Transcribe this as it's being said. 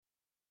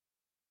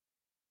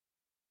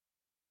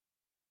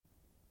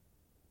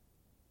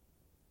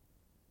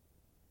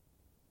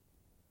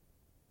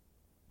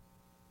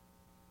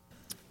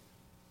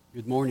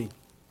Good morning.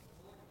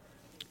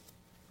 I'd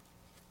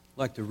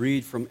like to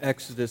read from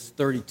Exodus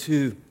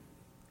 32,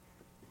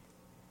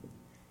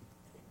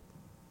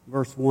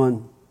 verse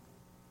 1.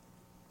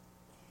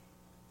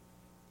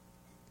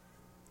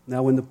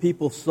 Now when the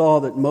people saw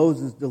that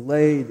Moses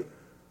delayed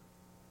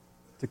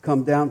to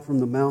come down from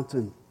the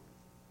mountain,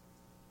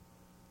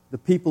 the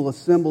people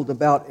assembled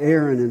about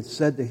Aaron and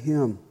said to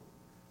him,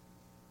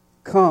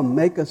 "Come,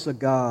 make us a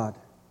god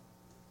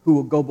who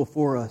will go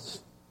before us.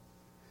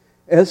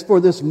 As for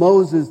this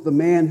Moses, the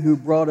man who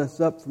brought us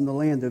up from the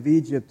land of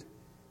Egypt,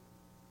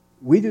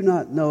 we do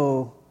not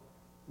know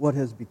what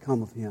has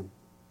become of him."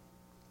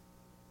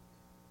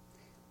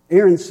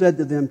 Aaron said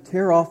to them,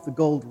 "Tear off the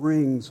gold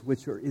rings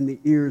which are in the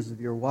ears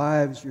of your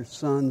wives, your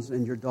sons,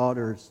 and your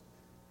daughters,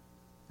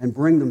 and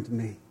bring them to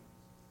me."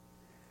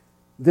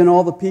 Then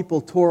all the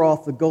people tore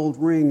off the gold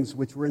rings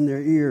which were in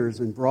their ears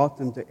and brought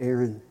them to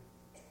Aaron.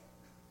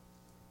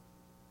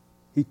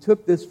 He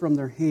took this from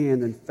their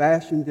hand and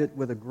fashioned it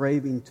with a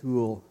graving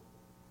tool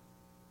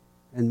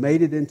and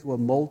made it into a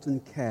molten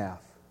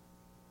calf.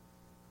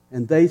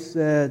 And they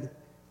said,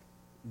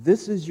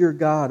 "This is your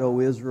God, O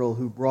Israel,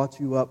 who brought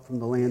you up from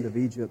the land of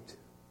Egypt."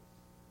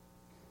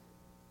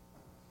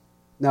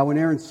 Now when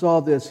Aaron saw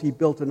this, he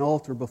built an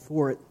altar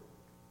before it.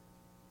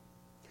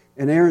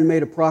 And Aaron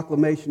made a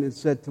proclamation and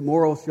said,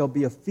 "Tomorrow shall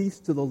be a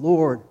feast to the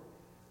Lord."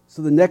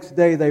 So the next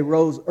day they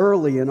rose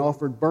early and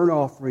offered burnt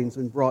offerings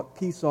and brought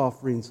peace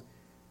offerings.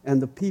 And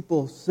the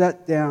people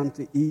sat down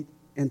to eat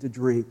and to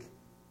drink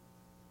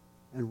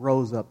and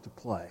rose up to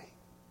play.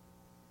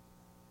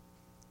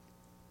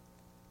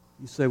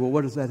 You say, well,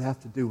 what does that have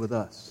to do with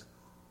us?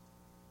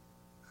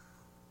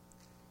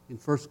 In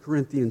 1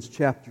 Corinthians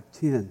chapter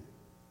 10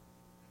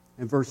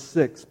 and verse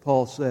 6,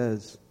 Paul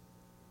says,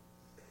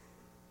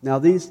 "Now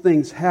these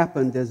things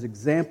happened as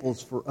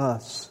examples for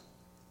us,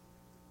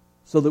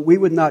 so that we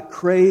would not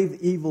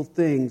crave evil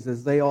things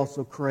as they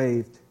also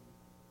craved.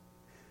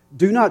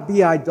 Do not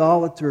be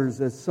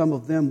idolaters as some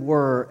of them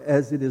were,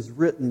 as it is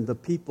written, the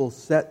people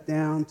sat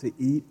down to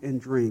eat and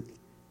drink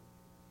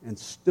and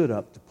stood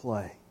up to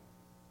play.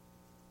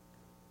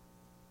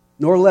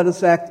 Nor let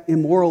us act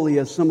immorally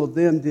as some of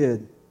them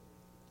did,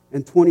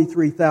 and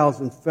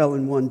 23,000 fell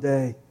in one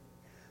day.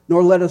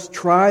 Nor let us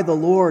try the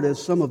Lord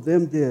as some of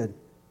them did,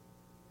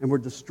 and were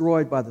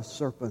destroyed by the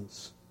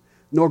serpents.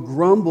 Nor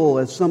grumble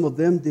as some of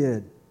them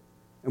did,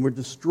 and were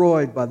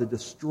destroyed by the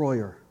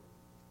destroyer.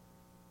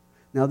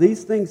 Now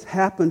these things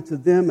happened to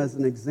them as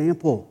an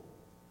example,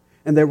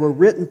 and they were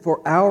written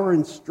for our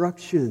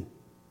instruction,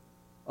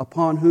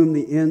 upon whom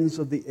the ends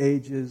of the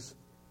ages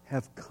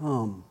have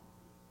come."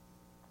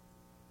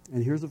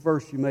 And here's a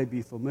verse you may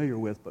be familiar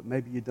with, but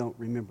maybe you don't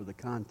remember the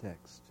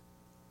context.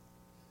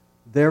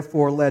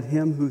 "Therefore let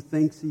him who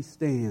thinks he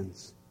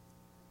stands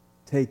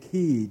take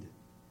heed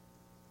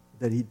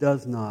that he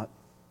does not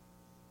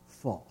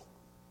fall."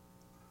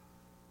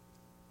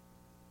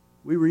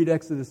 We read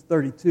Exodus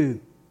 32.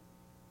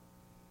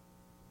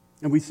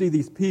 And we see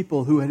these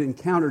people who had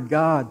encountered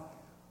God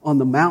on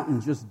the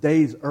mountain just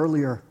days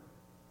earlier.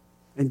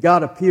 And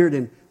God appeared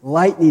in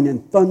lightning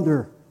and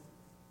thunder.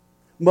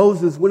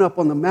 Moses went up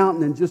on the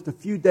mountain, and just a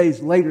few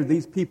days later,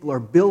 these people are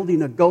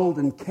building a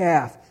golden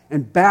calf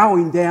and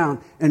bowing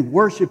down and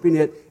worshiping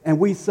it. And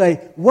we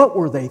say, what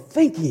were they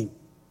thinking?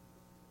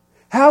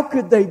 How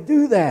could they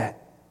do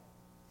that?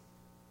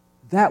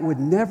 That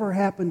would never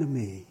happen to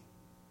me.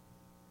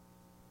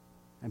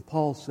 And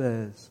Paul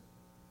says,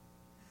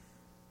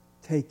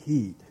 take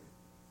heed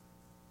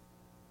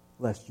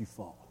lest you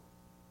fall.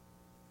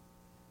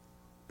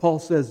 Paul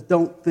says,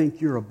 don't think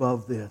you're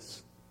above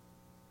this.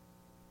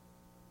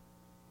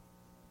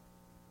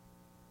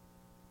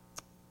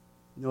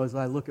 You know, as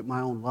I look at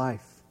my own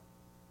life,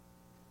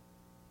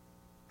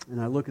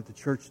 and I look at the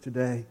church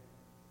today,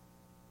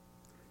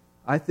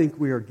 I think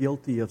we are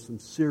guilty of some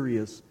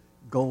serious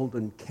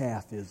golden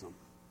calfism.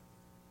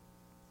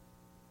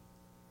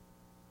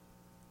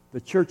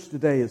 The church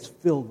today is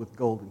filled with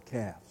golden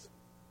calves.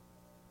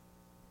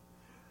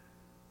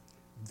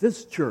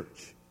 This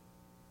church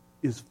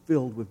is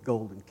filled with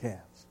golden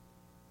calves.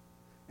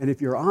 And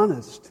if you're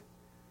honest,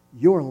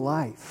 your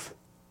life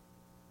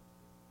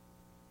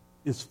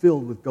is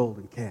filled with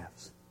golden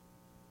calves.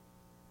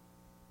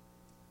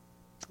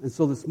 And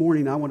so this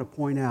morning I want to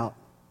point out,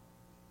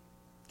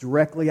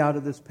 directly out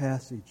of this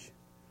passage,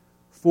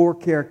 4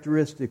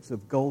 characteristics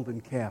of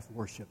golden calf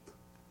worship.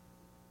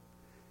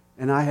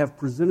 And I have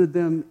presented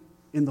them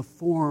in the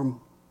form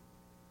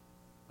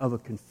of a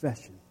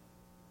confession.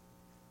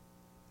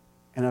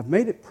 And I've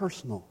made it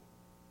personal.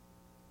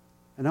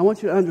 And I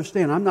want you to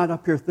understand, I'm not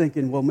up here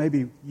thinking, well,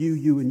 maybe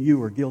you and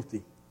you are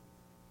guilty.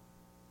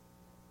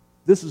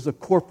 This is a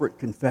corporate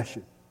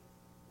confession,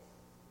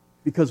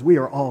 because we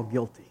are all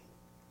guilty.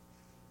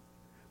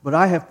 But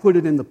I have put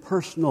it in the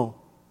personal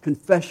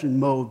confession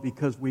mode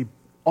because we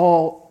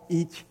all,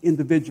 each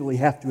individually,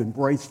 have to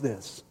embrace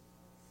this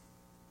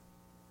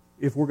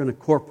if we're going to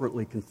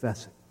corporately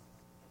confess it.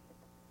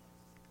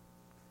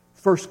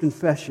 First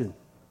confession.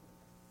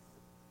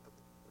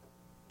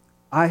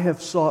 I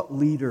have sought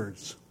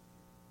leaders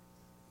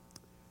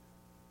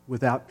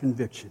without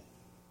conviction.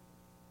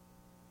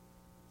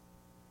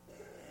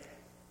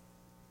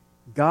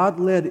 God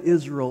led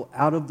Israel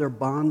out of their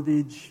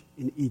bondage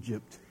in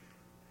Egypt,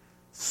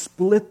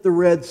 split the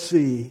Red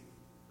Sea.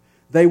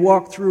 They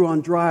walked through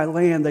on dry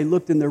land. They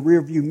looked in their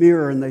rearview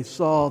mirror and they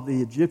saw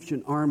the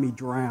Egyptian army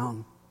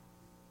drown.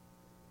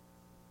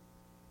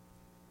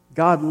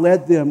 God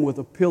led them with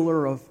a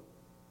pillar of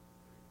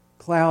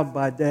cloud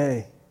by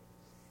day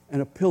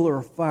and a pillar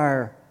of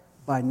fire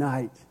by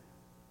night.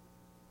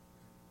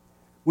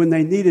 When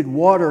they needed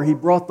water, He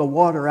brought the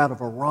water out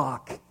of a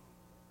rock.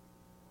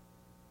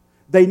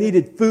 They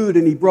needed food,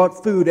 and He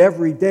brought food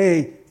every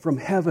day from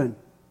heaven.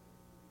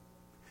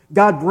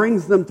 God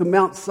brings them to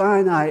Mount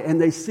Sinai, and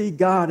they see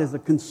God as a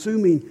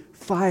consuming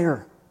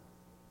fire.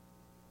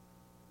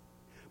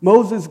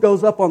 Moses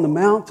goes up on the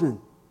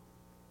mountain,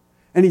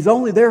 and he's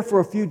only there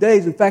for a few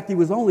days. In fact, he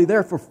was only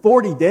there for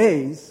 40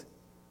 days.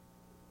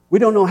 We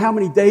don't know how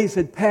many days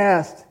had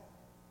passed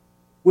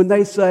when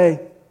they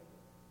say,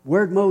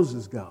 "Where'd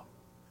Moses go?"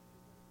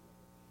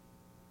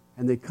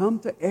 And they come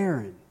to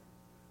Aaron,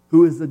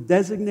 who is the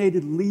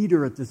designated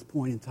leader at this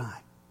point in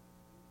time.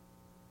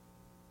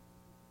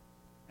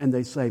 And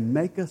they say,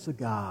 "Make us a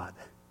God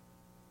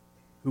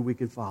who we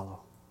can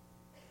follow."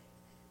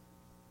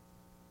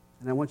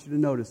 And I want you to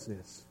notice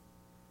this.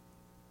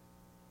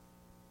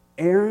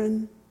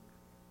 Aaron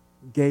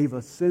gave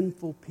a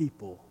sinful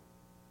people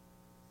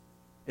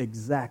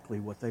exactly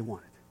what they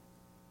wanted.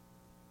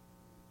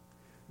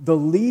 The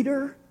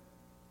leader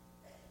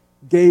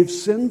gave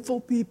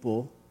sinful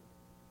people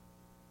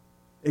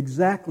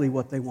exactly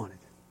what they wanted.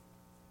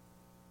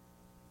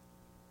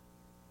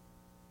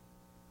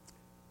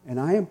 And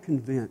I am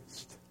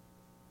convinced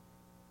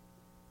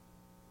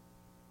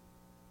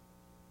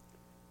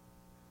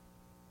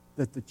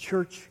that the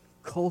church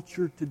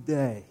culture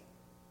today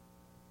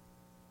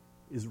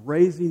is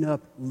raising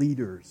up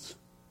leaders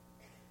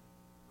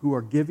who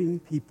are giving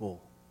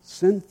people,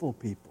 sinful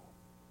people,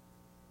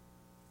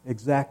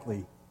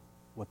 exactly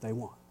what they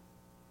want.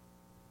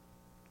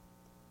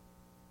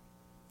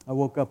 I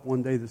woke up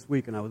one day this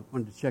week and I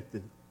wanted to check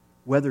the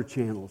weather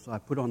channel, so I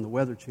put on the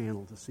weather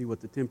channel to see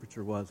what the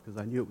temperature was because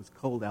I knew it was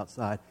cold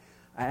outside.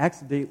 I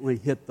accidentally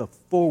hit the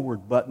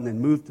forward button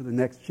and moved to the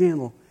next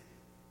channel,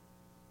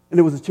 and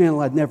it was a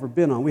channel I'd never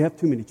been on. We have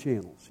too many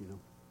channels, you know.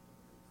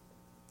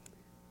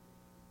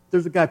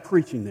 There's a guy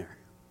preaching there,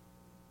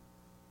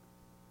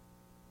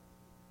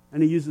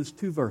 and he uses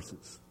 2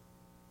 verses.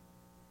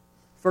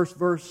 First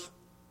verse,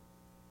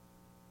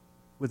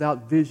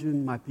 "Without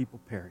vision, my people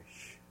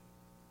perish."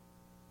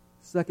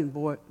 Second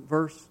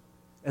verse,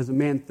 "As a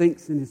man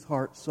thinks in his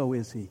heart, so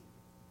is he."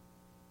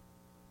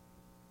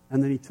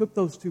 And then he took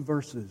those 2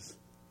 verses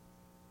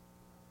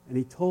and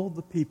he told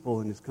the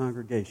people in his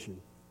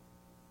congregation,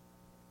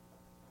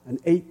 an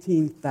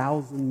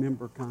 18,000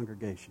 member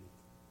congregation,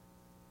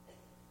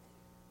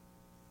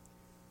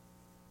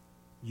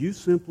 you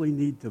simply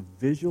need to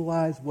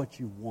visualize what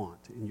you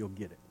want and you'll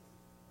get it.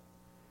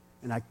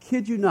 And I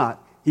kid you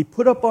not, he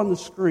put up on the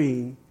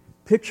screen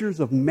pictures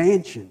of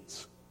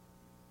mansions,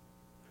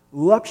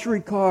 luxury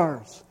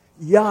cars,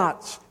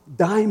 yachts,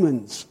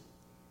 diamonds,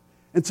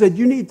 and said,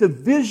 you need to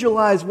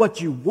visualize what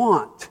you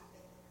want,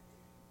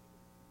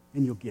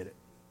 and you'll get it.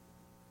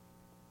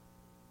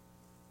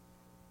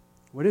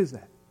 What is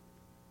that?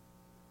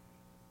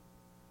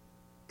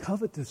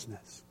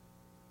 Covetousness.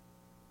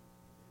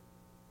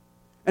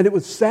 And it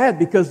was sad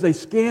because they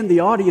scanned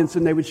the audience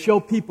and they would show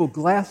people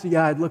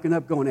glassy-eyed looking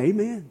up going,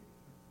 "Amen.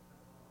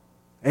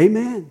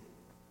 Amen.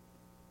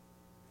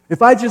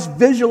 If I just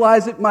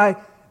visualize it, my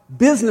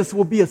business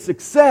will be a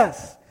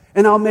success,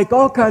 and I'll make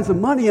all kinds of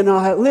money, and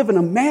I'll live in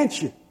a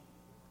mansion."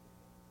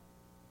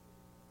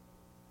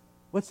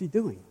 What's he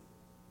doing?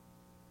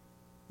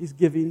 He's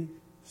giving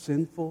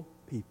sinful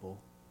people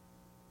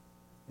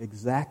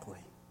exactly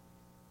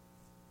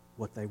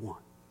what they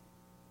want.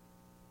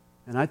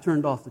 And I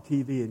turned off the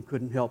TV and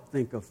couldn't help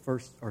think of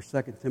 1 or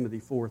 2 Timothy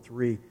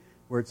 4:3,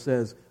 where it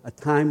says, "A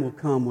time will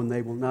come when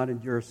they will not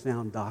endure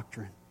sound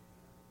doctrine.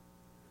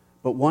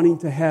 But wanting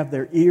to have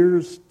their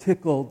ears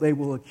tickled, they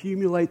will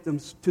accumulate them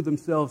to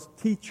themselves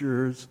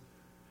teachers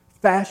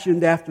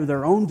fashioned after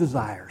their own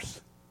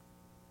desires."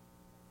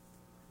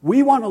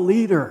 We want a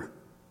leader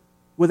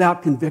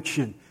without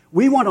conviction.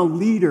 We want a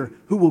leader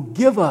who will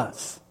give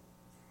us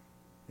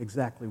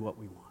exactly what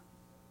we want.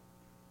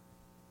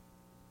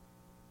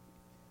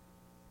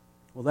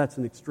 Well, that's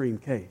an extreme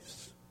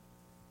case.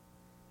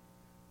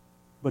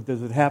 But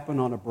does it happen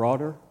on a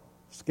broader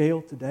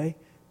scale today?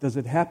 Does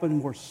it happen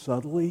more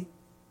subtly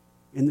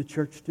in the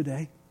church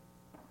today?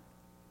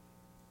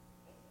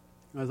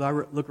 As I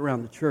look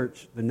around the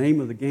church, the name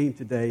of the game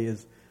today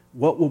is,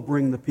 what will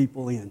bring the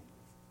people in?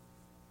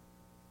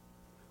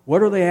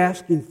 What are they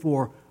asking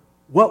for?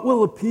 What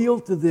will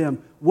appeal to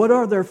them? What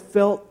are their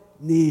felt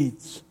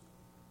needs?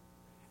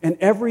 And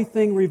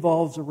everything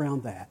revolves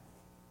around that.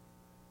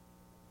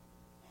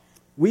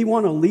 We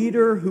want a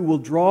leader who will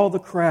draw the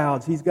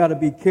crowds. He's got to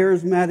be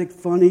charismatic,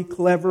 funny,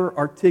 clever,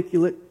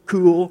 articulate,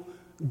 cool,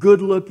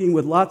 good-looking,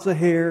 with lots of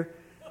hair.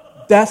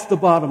 That's the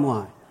bottom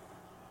line.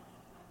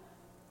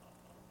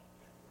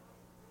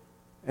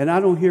 And I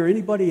don't hear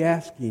anybody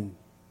asking,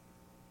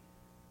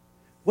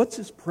 what's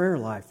his prayer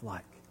life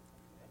like?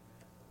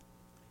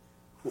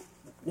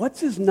 What's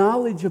his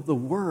knowledge of the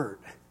Word?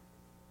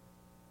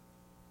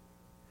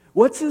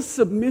 What's his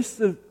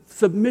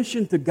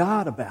submission to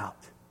God about?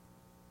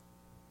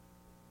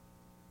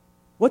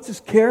 What's his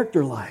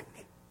character like?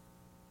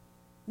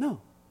 No.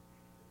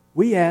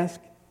 We ask,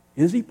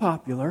 is he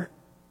popular?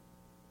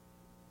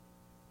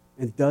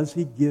 And does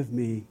he give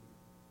me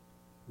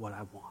what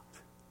I want?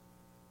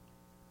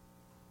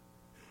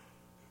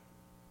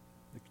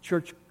 The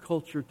church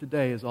culture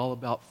today is all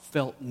about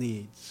felt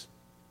needs.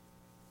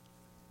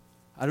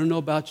 I don't know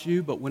about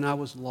you, but when I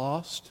was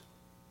lost,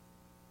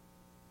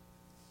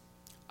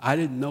 I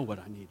didn't know what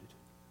I needed.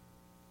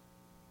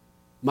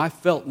 My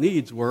felt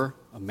needs were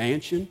a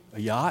mansion,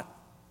 a yacht,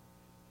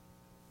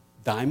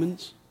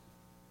 diamonds.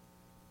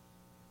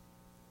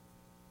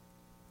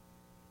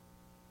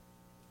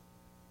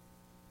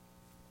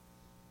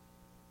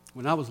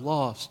 When I was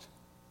lost,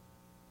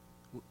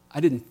 I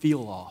didn't feel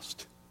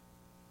lost.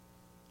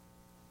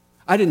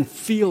 I didn't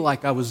feel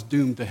like I was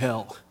doomed to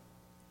hell.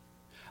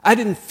 I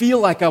didn't feel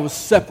like I was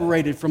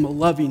separated from a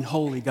loving,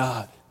 holy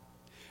God.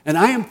 And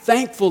I am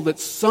thankful that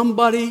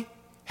somebody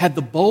had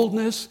the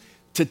boldness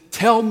to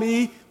tell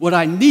me what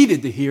I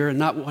needed to hear and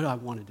not what I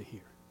wanted to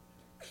hear.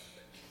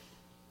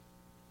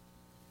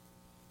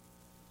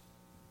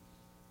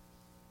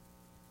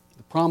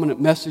 The prominent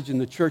message in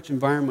the church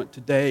environment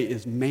today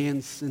is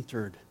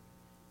man-centered,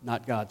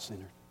 not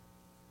God-centered.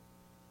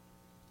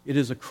 It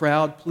is a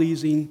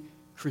crowd-pleasing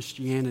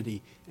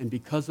Christianity, and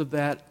because of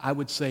that, I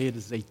would say it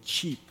is a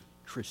cheap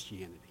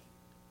Christianity.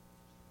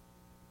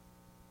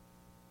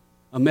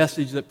 A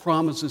message that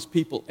promises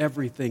people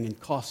everything and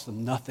costs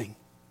them nothing.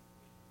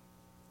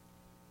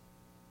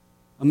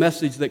 A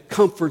message that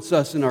comforts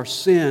us in our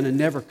sin and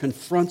never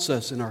confronts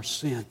us in our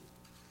sin.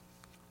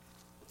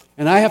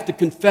 And I have to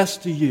confess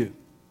to you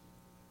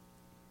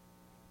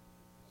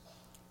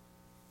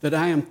that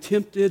I am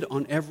tempted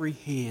on every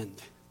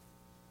hand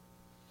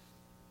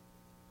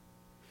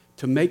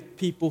to make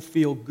people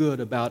feel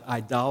good about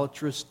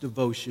idolatrous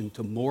devotion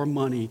to more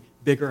money,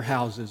 bigger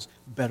houses,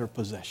 better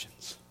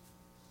possessions.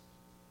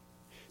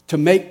 To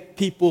make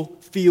people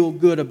feel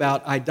good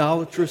about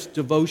idolatrous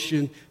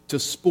devotion to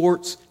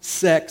sports,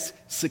 sex,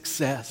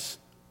 success.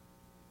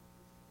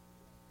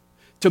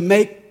 To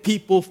make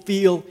people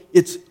feel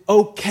it's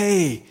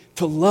okay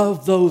to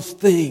love those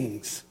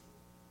things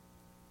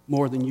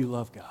more than you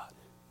love God.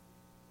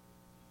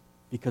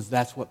 Because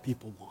that's what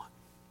people want.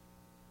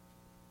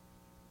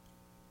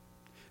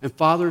 And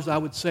fathers, I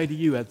would say to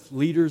you as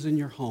leaders in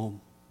your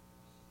home,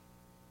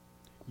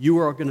 you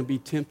are going to be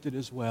tempted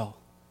as well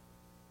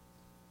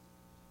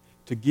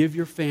to give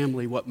your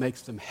family what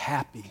makes them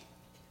happy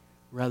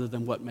rather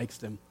than what makes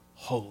them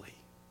holy.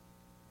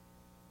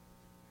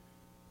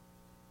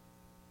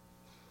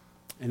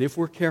 And if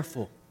we're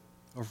careful,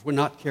 or if we're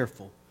not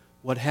careful,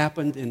 what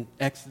happened in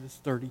Exodus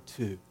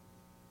 32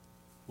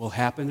 will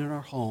happen in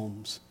our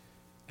homes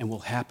and will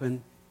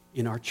happen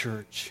in our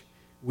church.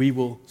 We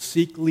will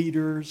seek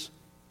leaders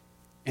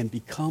and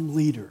become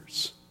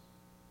leaders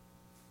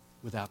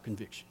without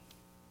conviction.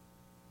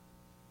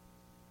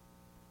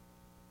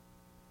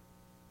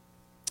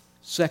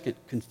 Second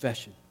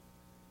confession.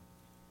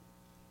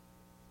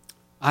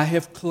 I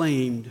have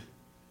claimed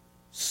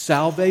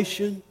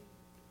salvation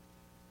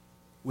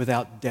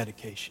without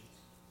dedication.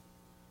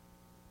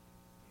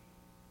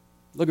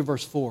 Look at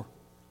verse 4.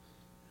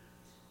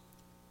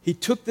 He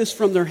took this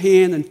from their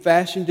hand and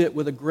fashioned it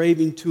with a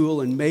graving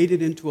tool and made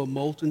it into a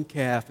molten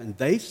calf. And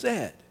they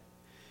said,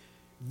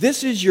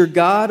 "This is your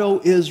God, O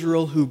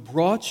Israel, who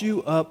brought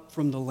you up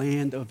from the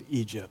land of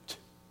Egypt."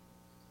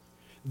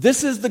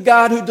 This is the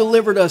God who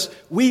delivered us.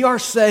 We are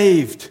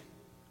saved.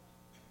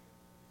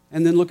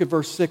 And then look at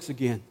verse 6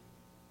 again.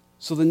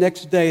 So the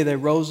next day they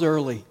rose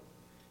early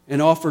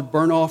and offered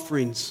burnt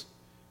offerings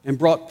and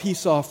brought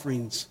peace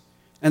offerings.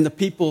 And the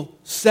people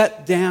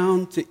sat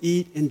down to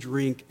eat and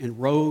drink and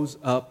rose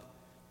up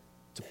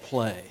to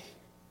play.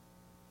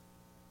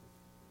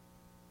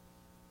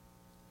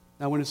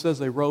 Now, when it says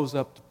they rose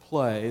up to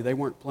play, they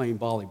weren't playing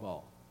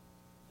volleyball.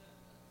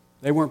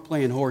 They weren't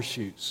playing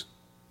horseshoes.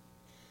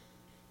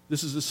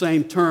 This is the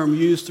same term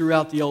used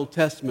throughout the Old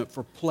Testament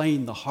for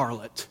playing the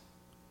harlot.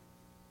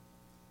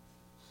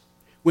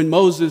 When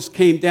Moses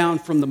came down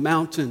from the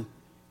mountain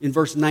in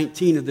verse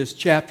 19 of this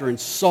chapter and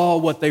saw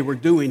what they were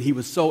doing, he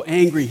was so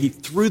angry he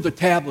threw the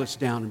tablets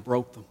down and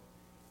broke them.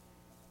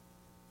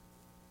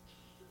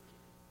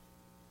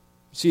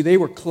 See, they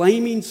were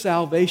claiming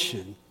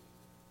salvation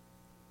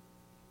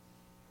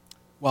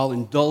while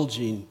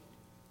indulging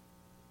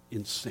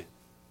in sin.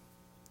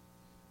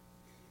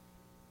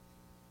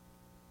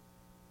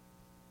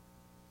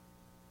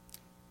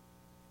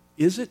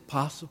 Is it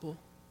possible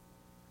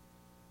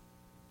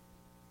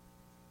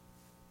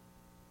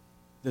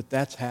that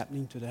that's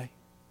happening today?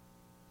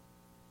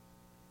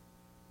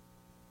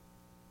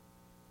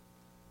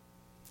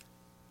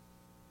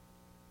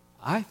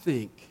 I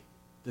think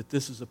that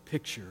this is a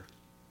picture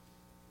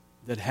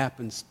that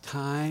happens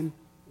time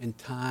and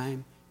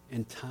time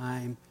and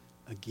time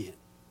again.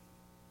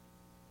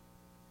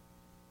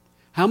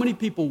 How many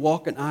people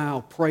walk an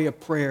aisle, pray a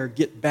prayer,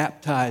 get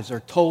baptized, are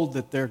told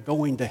that they're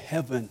going to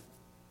heaven,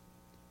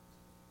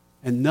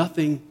 and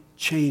nothing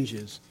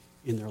changes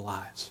in their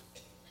lives?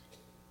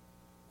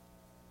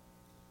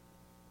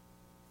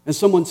 And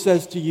someone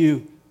says to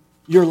you,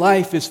 your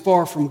life is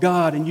far from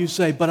God, and you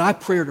say, but I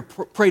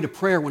prayed a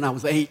prayer when I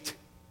was 8.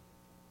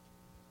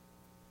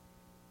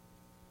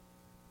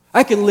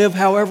 I can live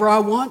however I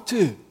want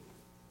to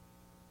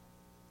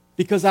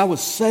because I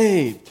was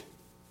saved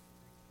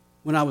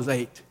when I was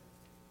 8.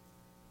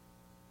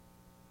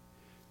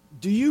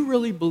 Do you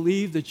really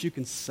believe that you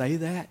can say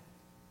that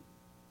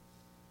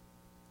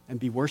and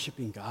be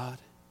worshiping God?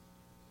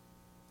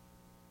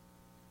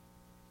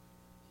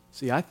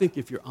 See, I think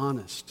if you're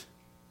honest,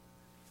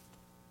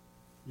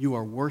 you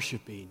are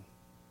worshiping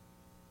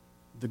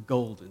the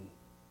golden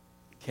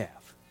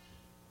calf.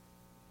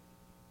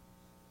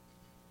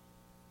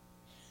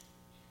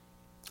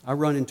 I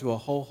run into a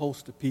whole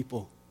host of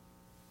people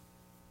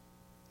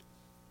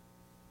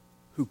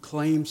who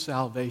claim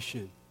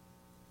salvation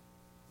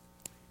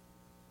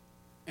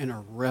and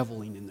are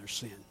reveling in their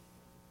sin.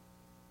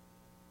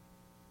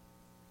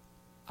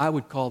 I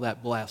would call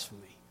that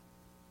blasphemy.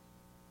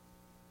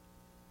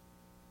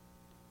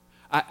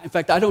 In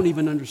fact, I don't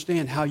even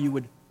understand how you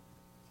would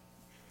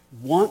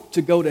want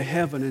to go to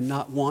heaven and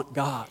not want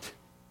God.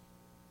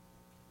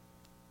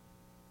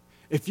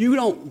 If you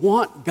don't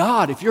want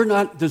God, if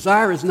your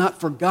desire is not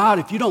for God,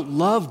 if you don't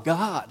love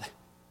God,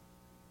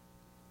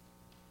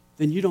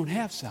 then you don't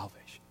have salvation.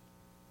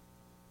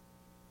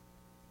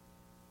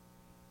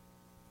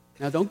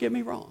 Now, don't get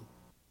me wrong.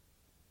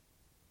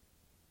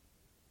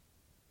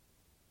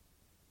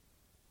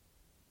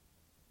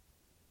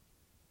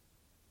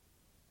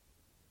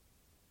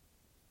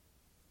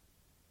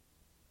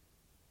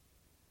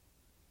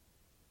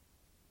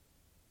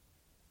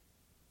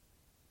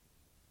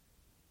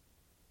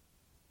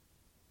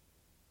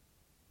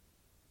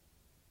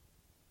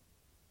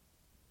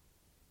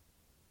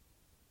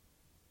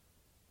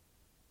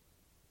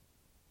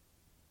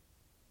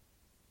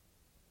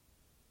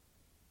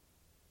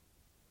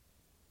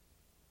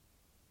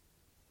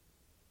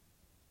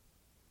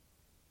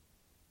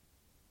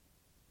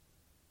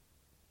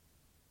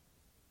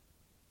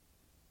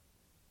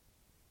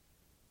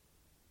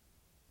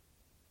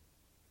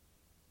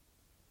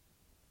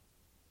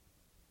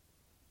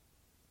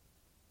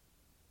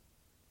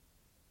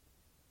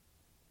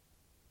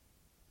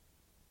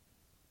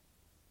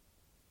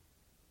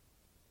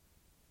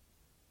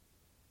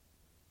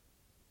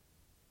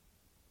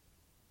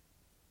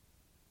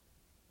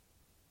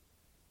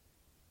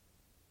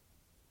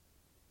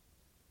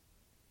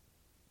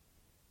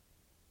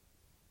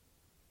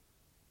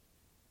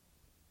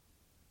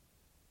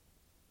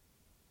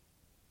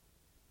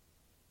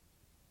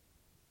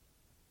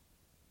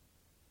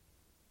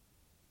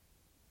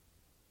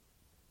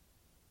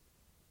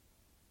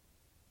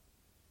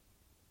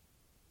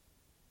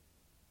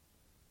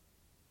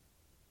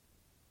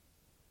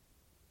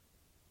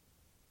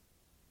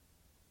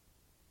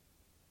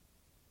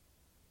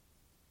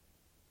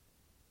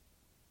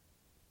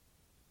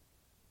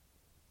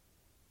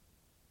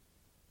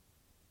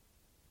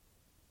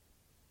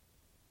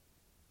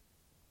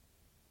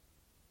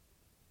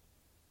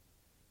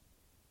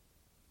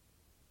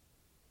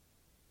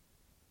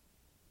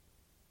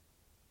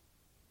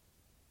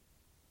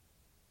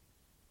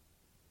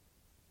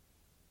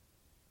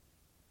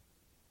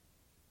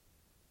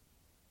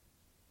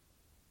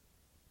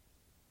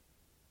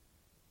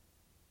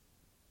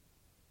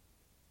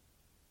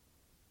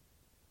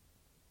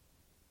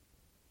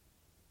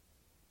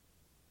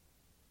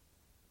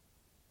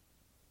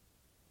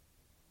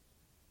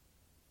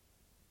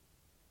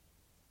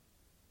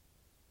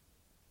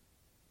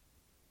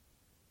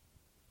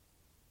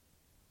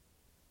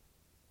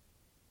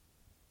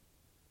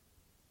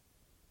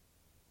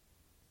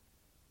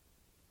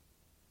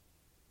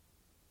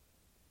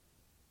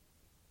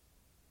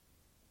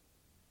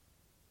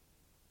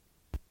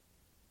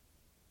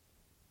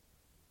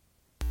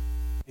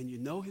 And you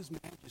know His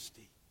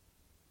majesty,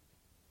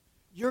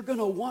 you're going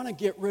to want to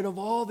get rid of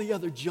all the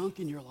other junk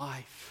in your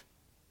life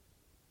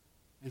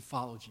and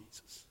follow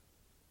Jesus.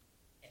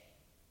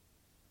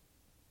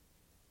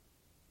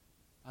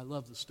 I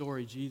love the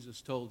story Jesus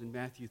told in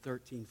Matthew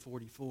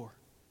 13:44. It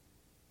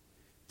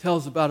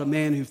tells about a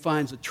man who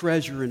finds a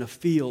treasure in a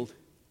field.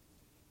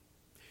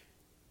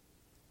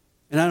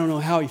 And I don't know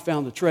how he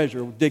found the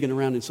treasure digging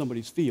around in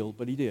somebody's field,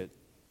 but he did.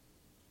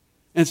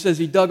 And it says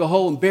he dug a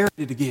hole and buried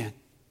it again.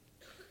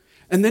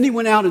 And then he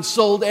went out and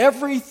sold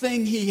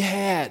everything he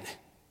had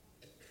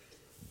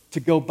to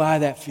go buy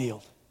that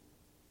field.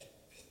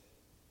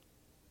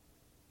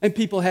 And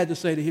people had to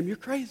say to him, "You're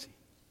crazy.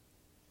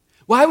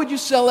 Why would you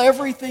sell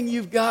everything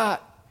you've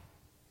got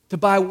to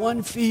buy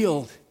one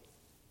field?"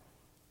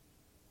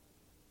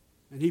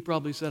 And he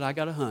probably said, "I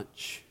got a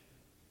hunch."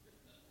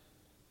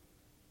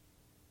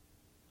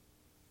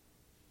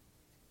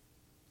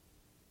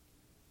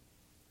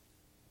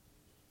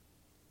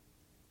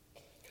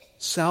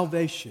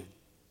 Salvation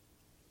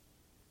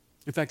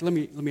In fact, let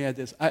me add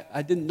this.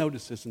 I didn't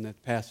notice this in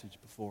that passage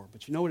before,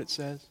 but you know what it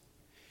says?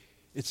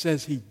 It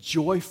says he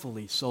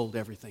joyfully sold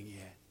everything he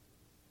had.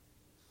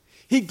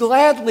 He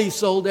gladly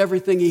sold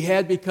everything he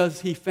had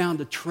because he found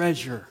a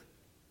treasure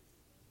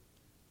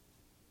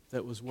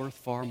that was worth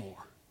far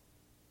more.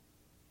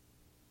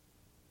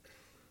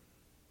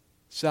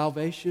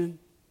 Salvation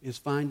is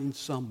finding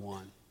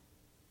someone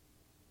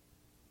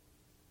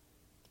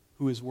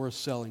who is worth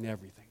selling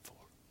everything for.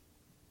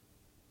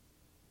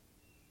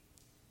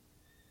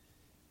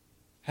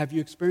 Have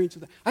you experienced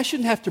that? I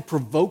shouldn't have to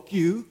provoke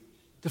you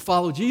to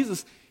follow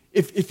Jesus.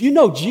 If you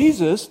know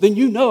Jesus, then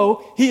you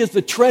know he is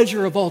the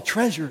treasure of all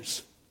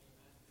treasures.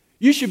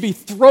 You should be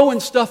throwing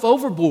stuff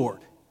overboard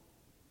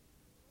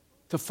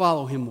to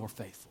follow him more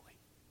faithfully.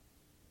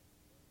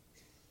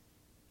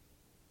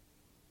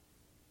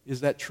 Is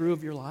that true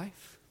of your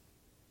life?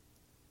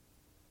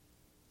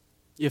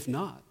 If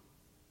not,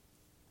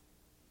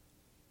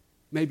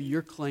 maybe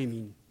you're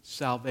claiming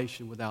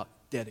salvation without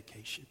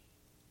dedication.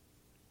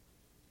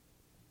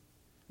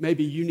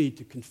 Maybe you need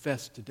to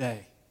confess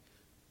today,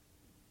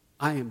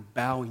 I am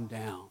bowing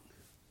down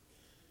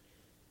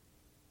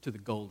to the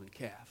golden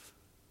calf.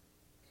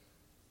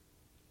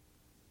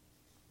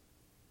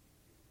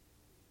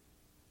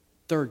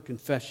 Third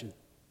confession.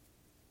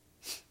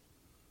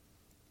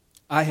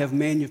 I have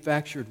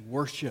manufactured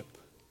worship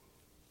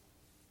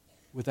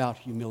without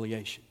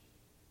humiliation.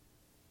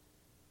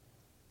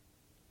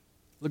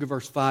 Look at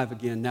verse 5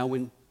 again. Now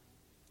when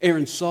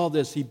Aaron saw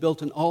this, he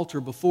built an altar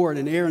before it,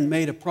 and Aaron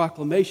made a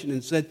proclamation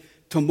and said,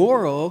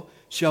 tomorrow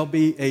shall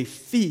be a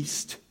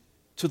feast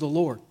to the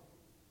Lord.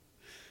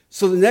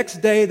 So the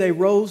next day they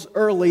rose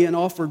early and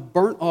offered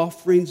burnt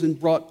offerings and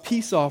brought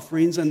peace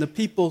offerings, and the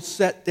people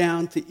sat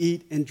down to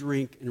eat and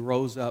drink and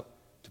rose up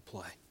to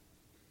play.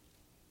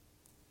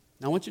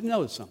 Now I want you to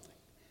notice something.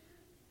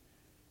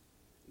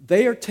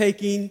 They are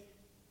taking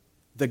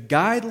the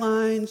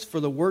guidelines for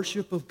the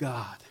worship of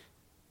God,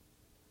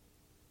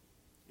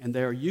 and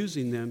they are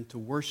using them to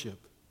worship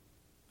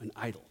an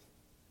idol.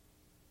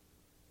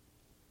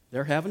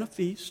 They're having a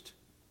feast.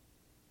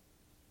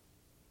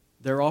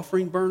 They're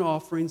offering burnt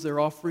offerings. They're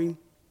offering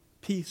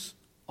peace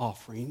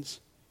offerings.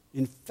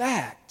 In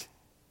fact,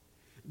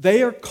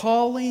 they are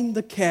calling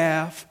the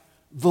calf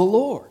the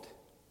Lord.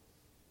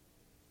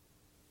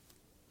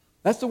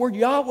 That's the word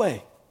Yahweh.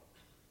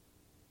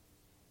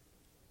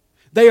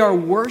 They are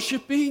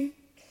worshiping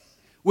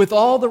with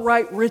all the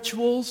right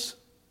rituals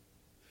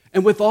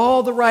and with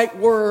all the right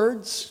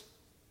words.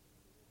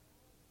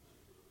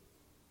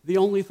 The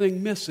only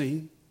thing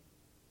missing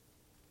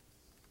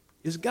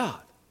is God.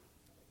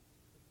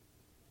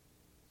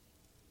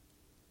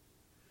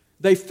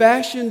 They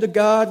fashioned a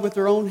god with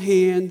their own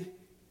hand.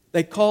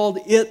 They called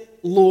it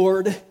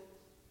Lord,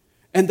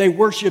 and they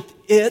worshiped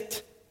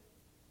it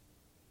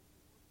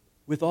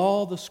with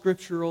all the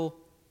scriptural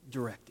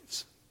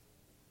directives.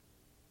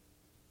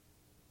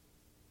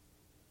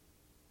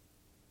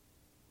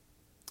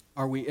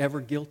 Are we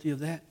ever guilty of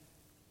that?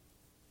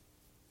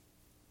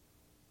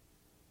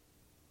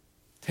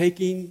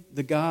 Taking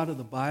the God of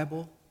the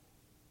Bible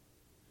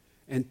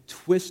and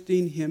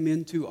twisting him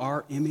into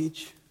our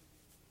image?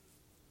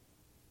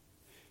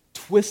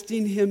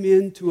 Twisting him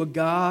into a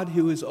God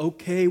who is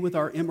okay with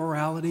our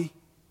immorality?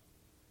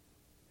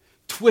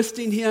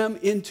 Twisting him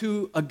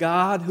into a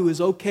God who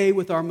is okay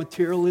with our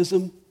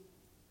materialism?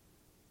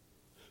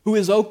 Who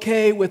is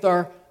okay with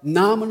our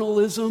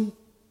nominalism?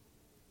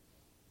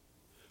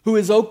 Who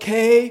is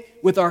okay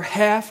with our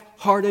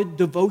half-hearted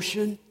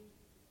devotion?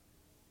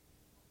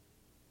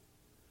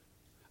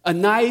 A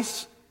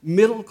nice,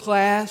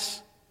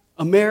 middle-class,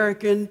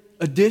 American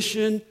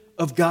edition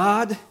of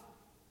God?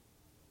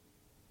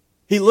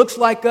 He looks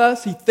like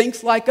us. He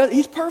thinks like us.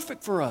 He's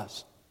perfect for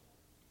us.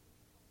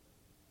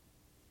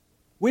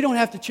 We don't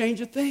have to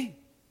change a thing.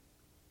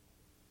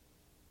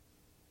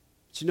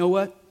 But you know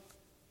what?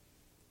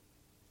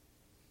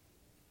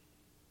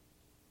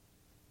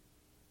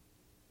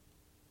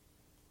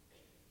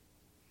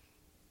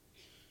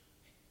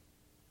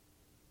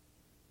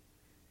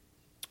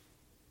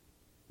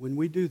 When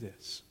we do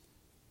this,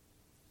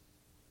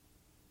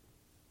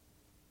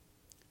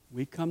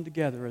 we come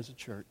together as a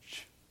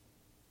church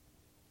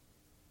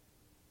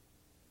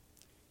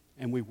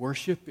and we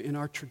worship in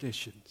our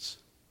traditions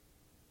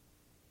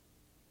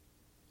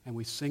and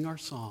we sing our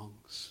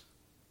songs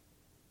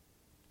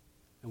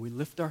and we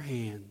lift our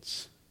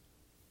hands.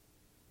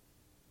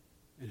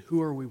 And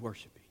who are we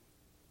worshiping?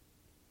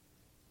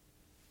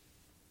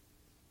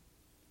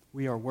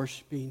 We are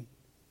worshiping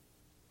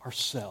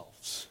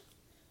ourselves.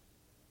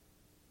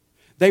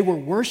 They were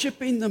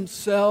worshiping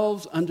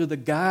themselves under the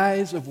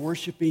guise of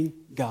worshiping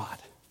God.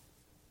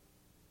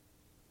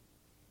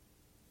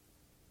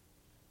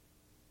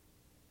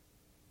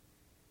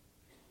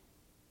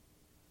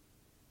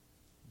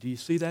 Do you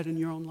see that in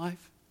your own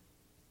life?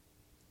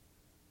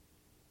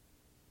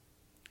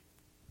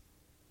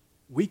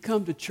 We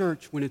come to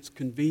church when it's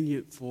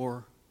convenient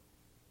for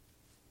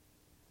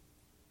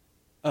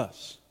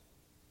us.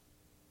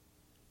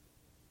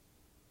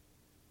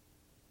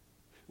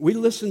 We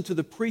listen to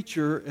the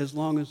preacher as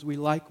long as we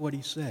like what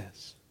he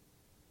says.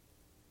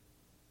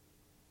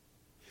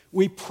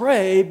 We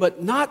pray,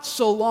 but not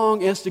so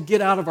long as to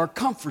get out of our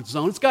comfort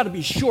zone. It's got to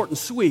be short and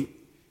sweet,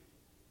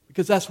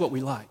 because that's what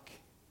we like.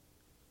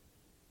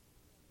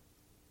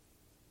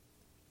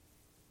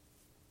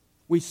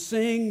 We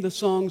sing the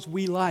songs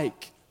we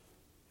like.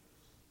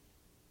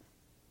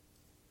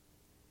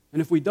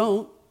 And if we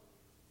don't,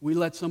 we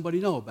let somebody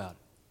know about it.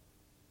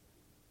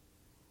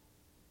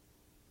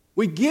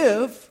 We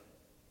give,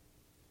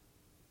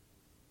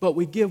 but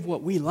we give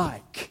what we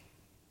like.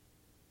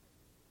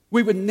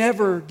 We would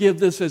never give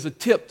this as a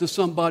tip to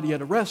somebody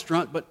at a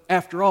restaurant, but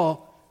after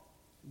all,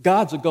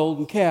 God's a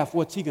golden calf.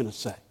 What's he going to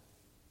say?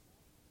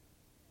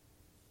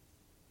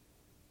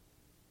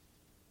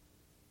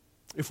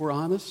 If we're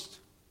honest,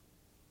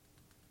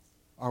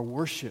 our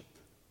worship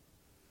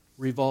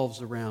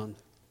revolves around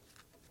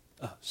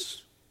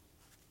us.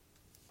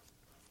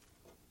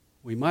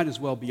 We might as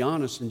well be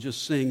honest and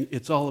just sing,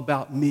 "It's all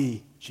about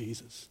me,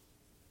 Jesus.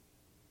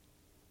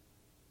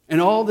 And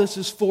all this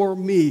is for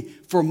me,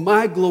 for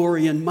my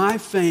glory and my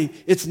fame.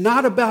 It's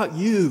not about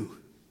you."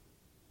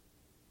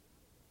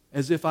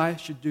 As if I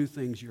should do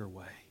things your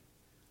way.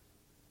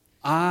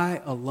 I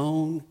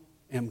alone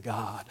am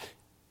God,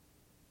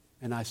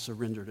 and I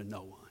surrender to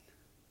no one.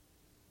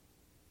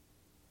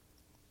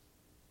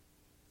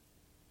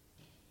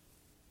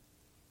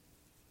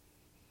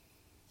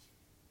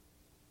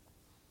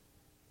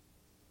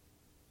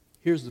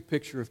 Here's the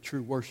picture of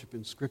true worship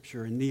in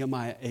Scripture in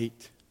Nehemiah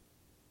 8.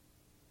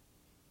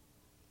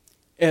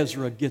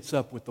 Ezra gets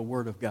up with the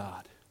Word of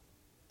God.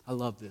 I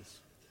love this.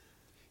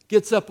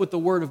 Gets up with the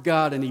Word of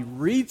God and he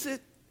reads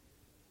it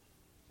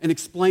and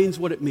explains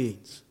what it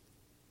means.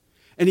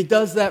 And he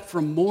does that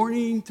from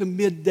morning to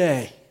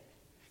midday.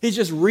 He's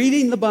just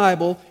reading the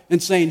Bible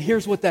and saying,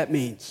 here's what that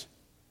means.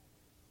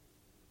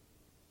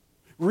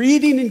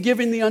 Reading and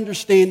giving the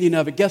understanding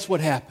of it. Guess what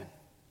happened?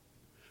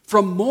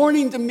 From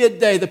morning to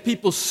midday, the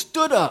people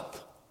stood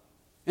up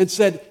and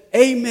said,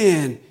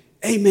 "Amen,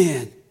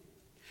 amen."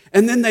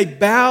 And then they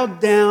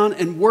bowed down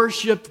and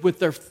worshiped with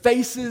their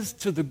faces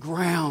to the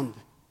ground.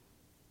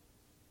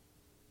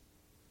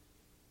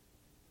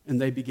 And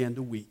they began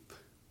to weep.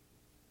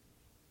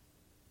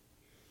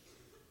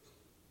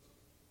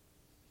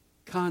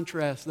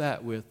 Contrast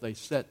that with they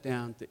sat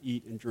down to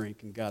eat and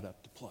drink and got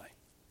up to play.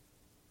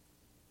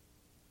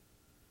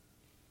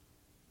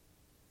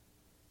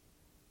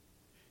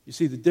 You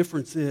see, the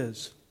difference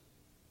is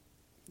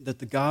that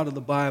the God of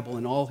the Bible,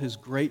 in all his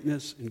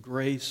greatness and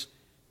grace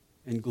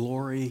and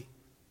glory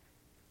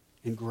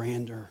and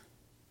grandeur,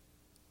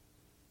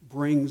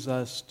 brings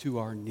us to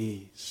our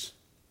knees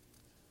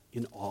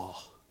in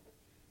awe.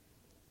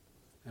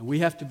 And we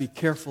have to be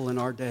careful in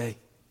our day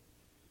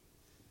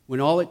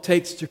when all it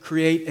takes to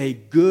create a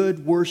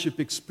good worship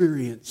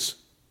experience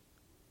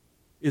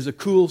is a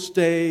cool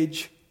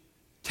stage,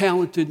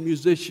 talented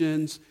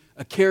musicians,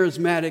 a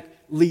charismatic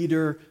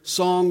leader,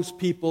 songs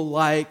people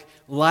like,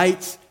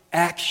 lights,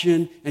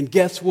 action, and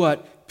guess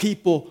what?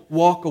 People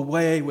walk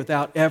away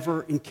without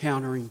ever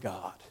encountering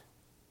God.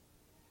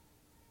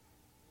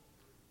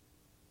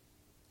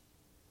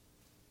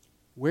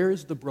 Where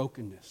is the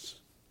brokenness?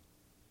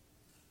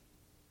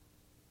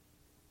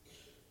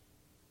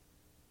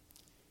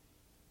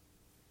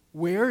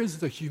 Where is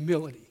the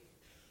humility?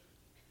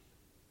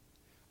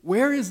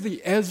 Where is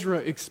the Ezra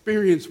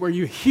experience where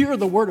you hear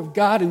the Word of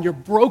God and you're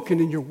broken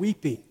and you're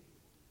weeping?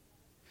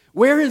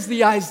 Where is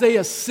the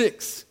Isaiah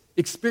 6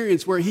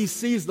 experience where he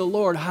sees the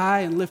Lord high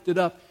and lifted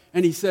up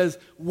and he says,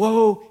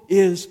 "Woe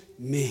is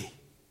me"?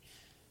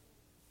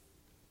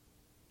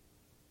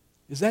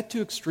 Is that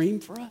too extreme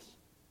for us?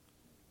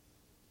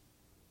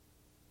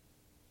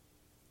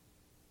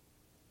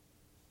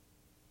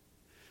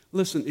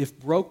 Listen, if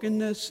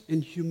brokenness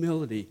and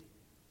humility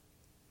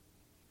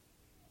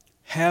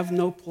have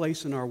no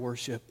place in our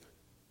worship,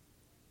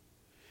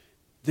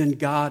 then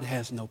God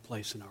has no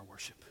place in our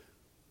worship.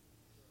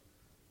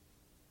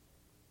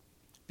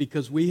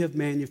 Because we have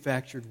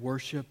manufactured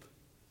worship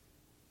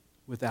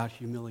without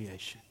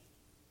humiliation.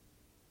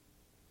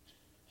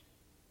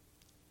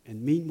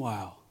 And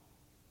meanwhile,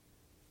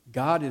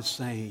 God is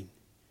saying,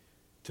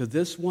 "To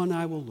this one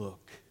I will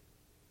look,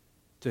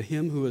 to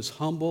him who is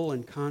humble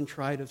and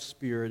contrite of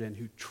spirit and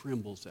who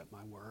trembles at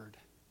my word."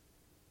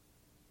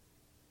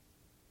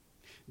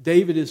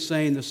 David is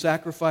saying the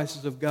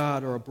sacrifices of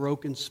God are a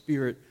broken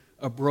spirit,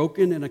 a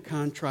broken and a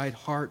contrite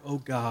heart, O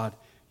God,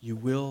 you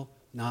will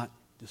not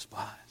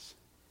despise.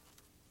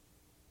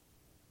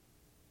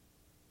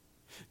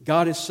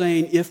 God is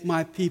saying, if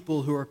my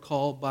people who are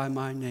called by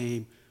my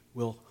name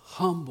will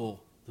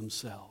humble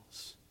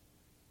themselves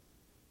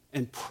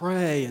and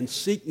pray and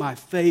seek my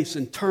face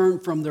and turn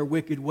from their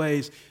wicked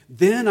ways,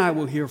 then I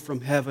will hear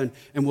from heaven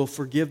and will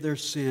forgive their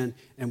sin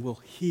and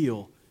will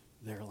heal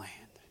their land.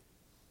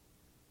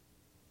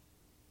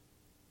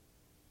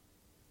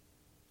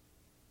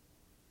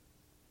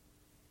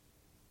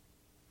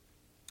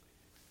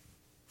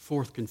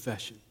 Fourth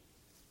confession.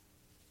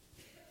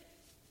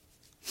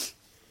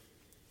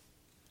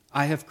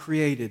 I have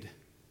created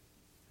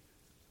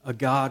a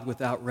God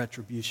without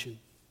retribution.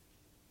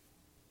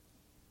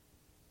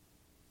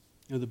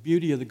 You know, the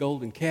beauty of the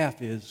golden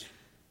calf is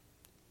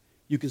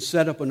you can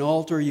set up an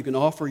altar, you can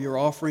offer your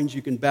offerings,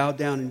 you can bow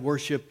down and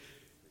worship,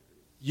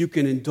 you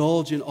can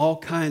indulge in all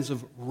kinds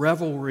of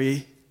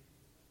revelry,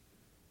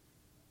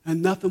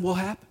 and nothing will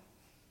happen.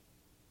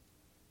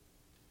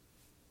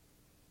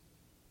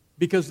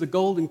 Because the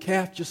golden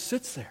calf just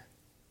sits there.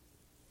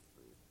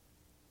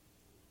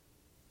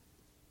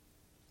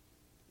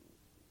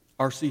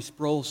 R.C.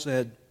 Sproul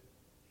said,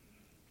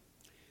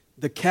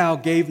 "The cow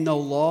gave no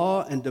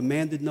law and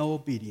demanded no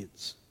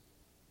obedience.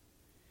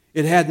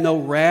 It had no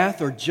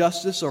wrath or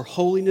justice or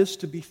holiness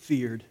to be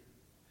feared.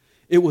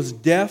 It was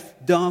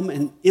deaf, dumb,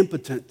 and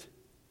impotent.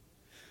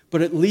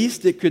 But at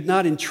least it could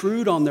not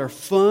intrude on their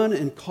fun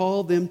and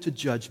call them to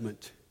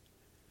judgment.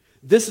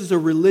 This is a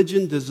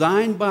religion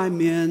designed by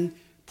men,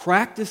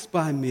 practiced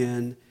by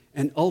men,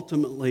 and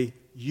ultimately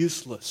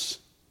useless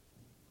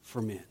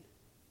for men."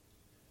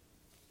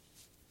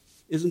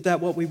 Isn't that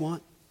what we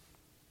want?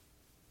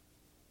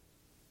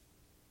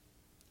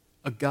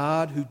 A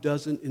God who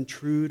doesn't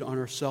intrude on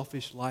our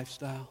selfish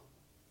lifestyle.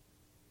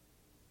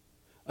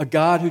 A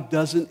God who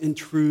doesn't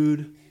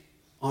intrude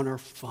on our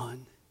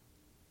fun.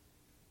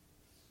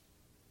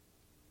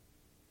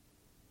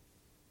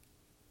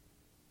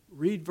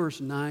 Read verse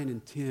 9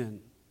 and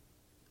 10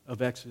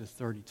 of Exodus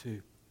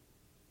 32.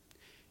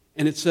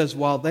 And it says,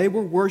 while they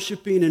were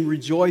worshiping and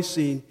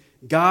rejoicing,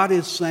 God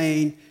is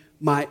saying,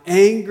 "My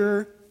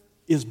anger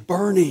is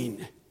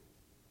burning.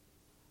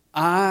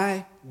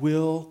 I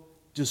will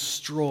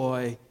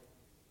destroy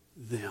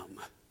them."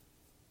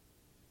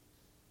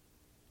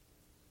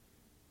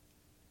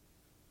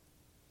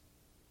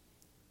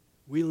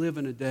 We live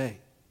in a day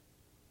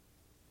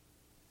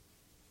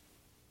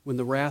when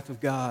the wrath of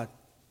God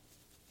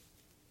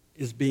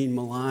is being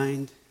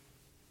maligned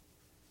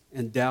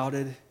and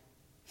doubted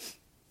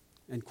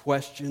and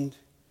questioned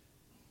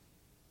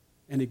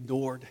and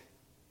ignored.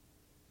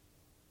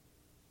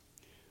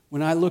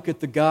 When I look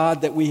at the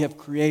God that we have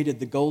created,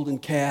 the golden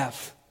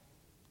calf,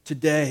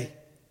 today,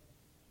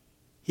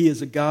 He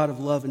is a God of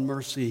love and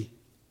mercy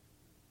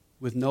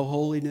with no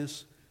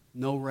holiness,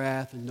 no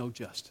wrath, and no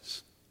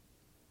justice.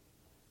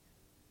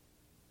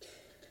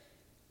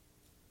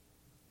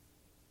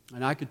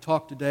 And I could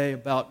talk today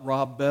about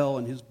Rob Bell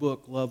and his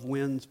book, Love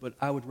Wins, but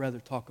I would rather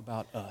talk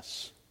about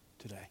us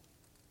today.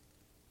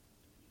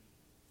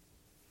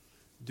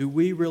 Do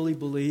we really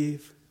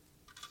believe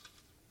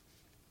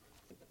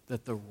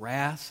that the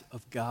wrath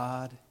of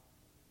God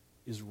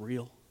is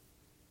real?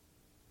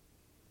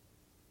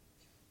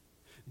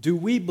 Do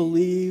we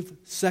believe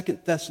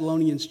 2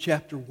 Thessalonians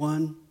chapter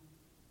 1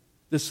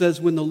 that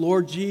says when the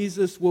Lord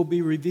Jesus will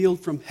be revealed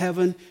from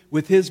heaven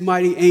with His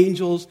mighty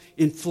angels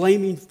in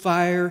flaming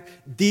fire,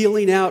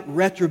 dealing out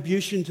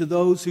retribution to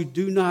those who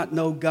do not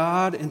know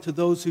God and to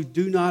those who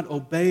do not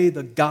obey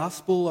the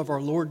gospel of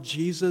our Lord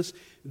Jesus,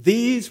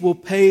 these will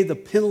pay the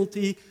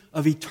penalty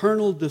of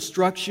eternal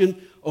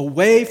destruction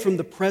away from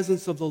the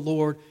presence of the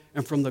Lord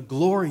and from the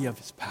glory of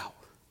His power?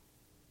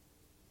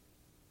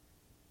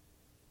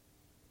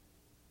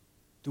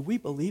 Do we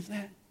believe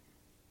that?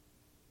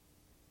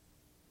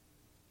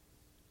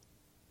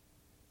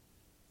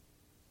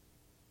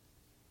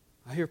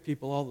 I hear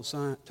people all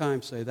the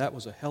time say, that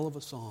was a hell of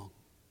a song.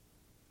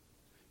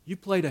 You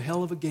played a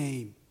hell of a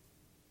game.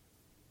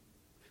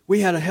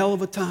 We had a hell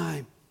of a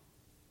time.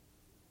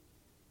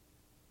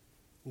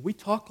 When we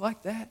talk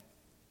like that,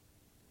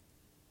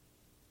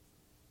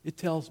 it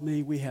tells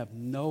me we have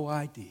no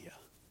idea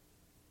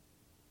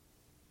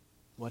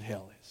what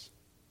hell is.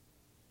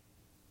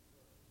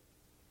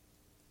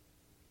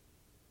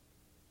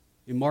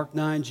 In Mark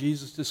 9,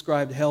 Jesus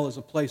described hell as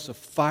a place of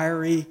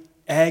fiery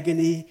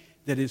agony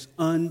that is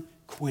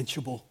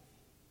unquenchable.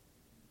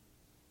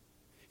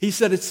 He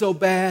said it's so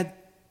bad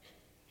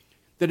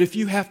that if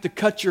you have to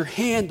cut your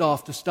hand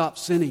off to stop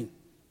sinning,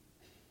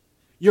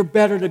 you're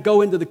better to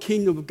go into the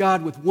kingdom of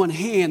God with one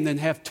hand than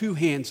have two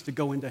hands to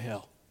go into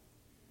hell.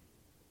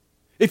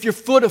 If your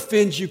foot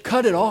offends you,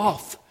 cut it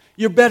off.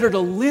 You're better to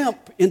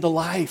limp into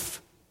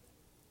life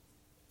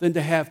than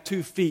to have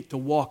 2 feet to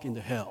walk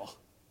into hell.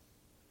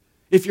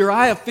 If your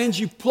eye offends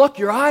you, pluck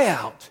your eye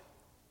out.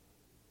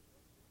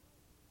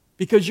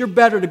 Because you're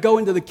better to go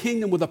into the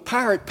kingdom with a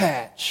pirate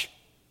patch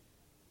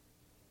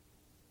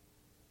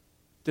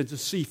than to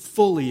see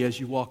fully as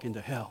you walk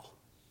into hell.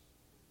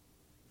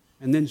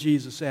 And then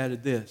Jesus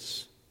added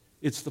this: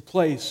 it's the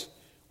place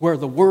where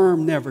the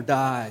worm never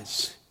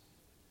dies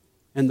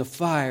and the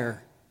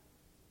fire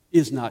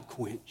is not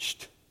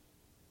quenched.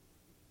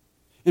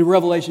 In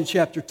Revelation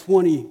chapter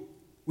 20,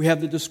 we have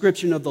the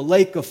description of the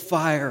lake of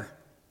fire.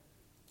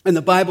 And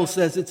the Bible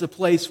says it's a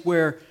place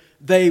where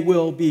they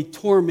will be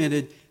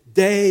tormented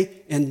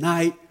day and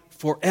night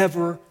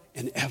forever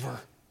and ever.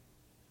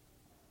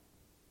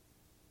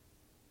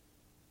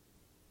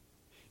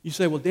 You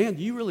say, well, Dan,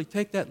 do you really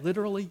take that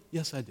literally?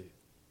 Yes, I do.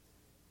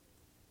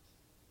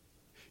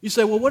 You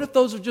say, well, what if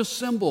those are just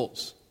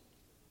symbols?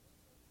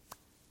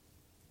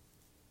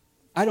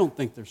 I don't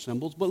think they're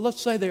symbols, but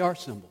let's say they are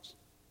symbols.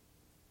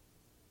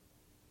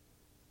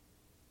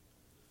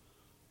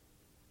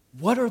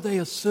 What are they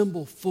a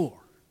symbol for?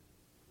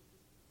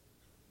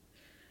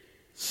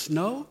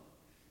 Snow?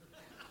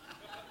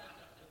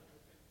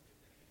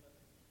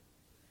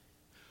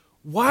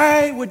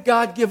 Why would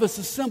God give us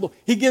a symbol?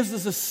 He gives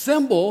us a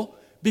symbol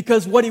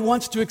because what He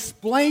wants to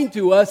explain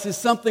to us is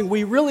something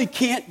we really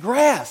can't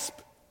grasp.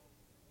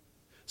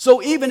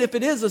 So even if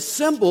it is a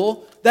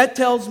symbol, that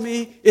tells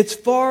me it's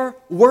far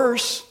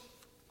worse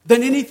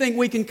than anything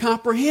we can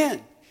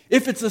comprehend.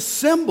 If it's a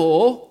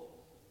symbol,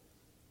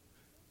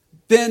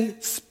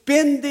 then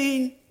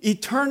spending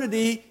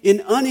eternity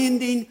in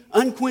unending,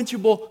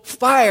 unquenchable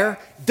fire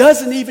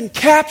doesn't even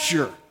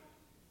capture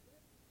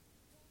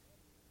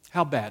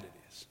how bad it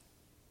is.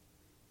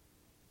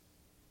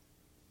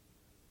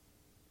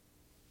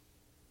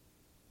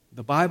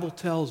 The Bible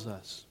tells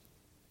us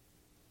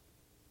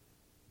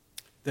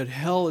that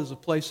hell is a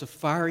place of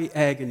fiery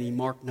agony,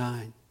 Mark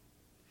 9.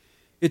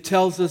 It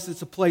tells us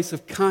it's a place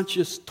of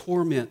conscious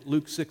torment,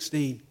 Luke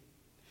 16.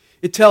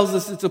 It tells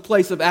us it's a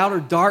place of outer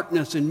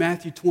darkness in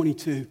Matthew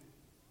 22.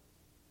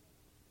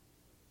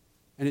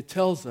 And it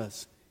tells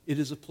us it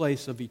is a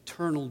place of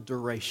eternal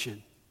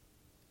duration.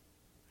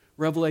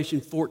 Revelation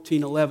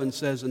 14:11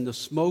 says, "And the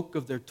smoke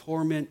of their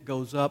torment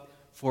goes up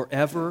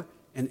forever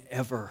and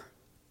ever,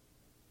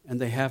 and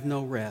they have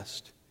no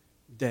rest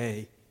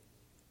day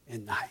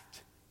and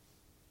night."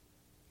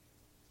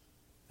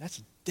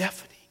 That's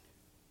deafening,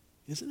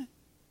 isn't it?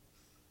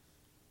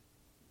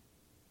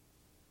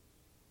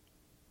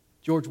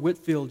 George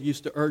Whitefield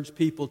used to urge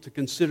people to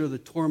consider the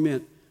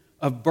torment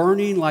of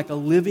burning like a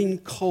living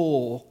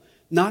coal,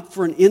 not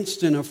for an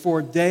instant or for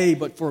a day,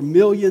 but for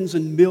millions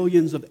and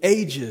millions of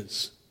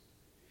ages,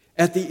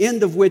 at the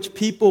end of which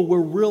people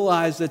will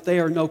realize that they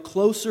are no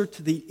closer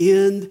to the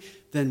end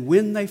than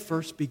when they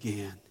first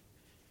began,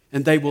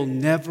 and they will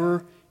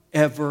never,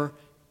 ever,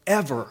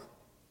 ever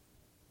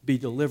be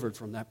delivered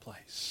from that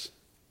place.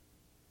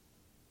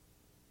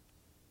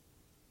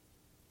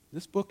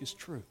 This book is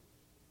true.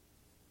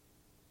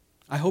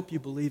 I hope you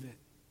believe it.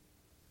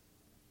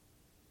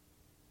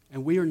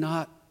 And we are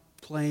not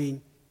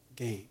playing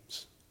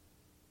games.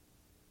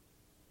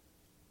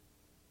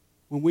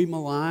 When we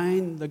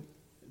malign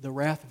the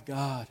wrath of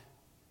God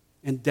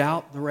and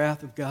doubt the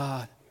wrath of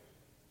God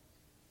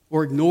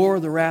or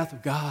ignore the wrath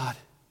of God,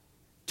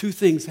 two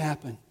things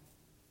happen.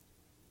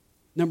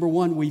 Number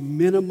one, we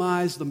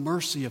minimize the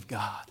mercy of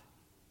God.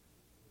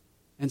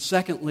 And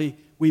secondly,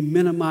 we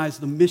minimize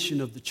the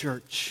mission of the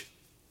church.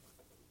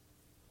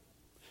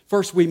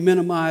 First, we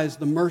minimize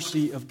the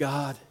mercy of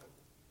God.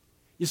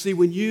 You see,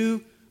 when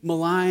you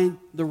malign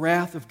the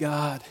wrath of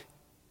God,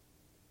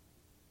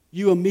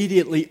 you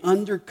immediately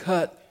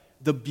undercut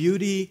the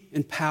beauty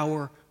and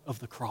power of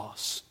the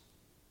cross.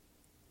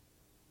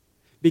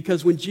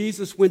 Because when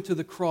Jesus went to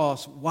the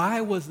cross,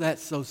 why was that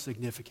so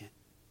significant?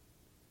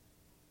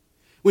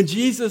 When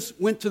Jesus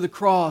went to the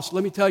cross,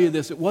 let me tell you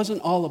this, it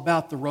wasn't all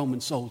about the Roman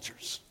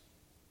soldiers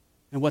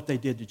and what they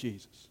did to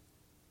Jesus.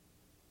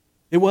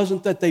 It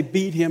wasn't that they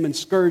beat him and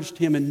scourged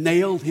him and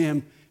nailed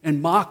him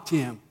and mocked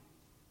him.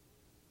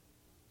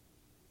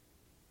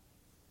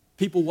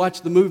 People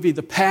watch the movie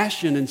The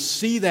Passion and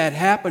see that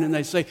happen and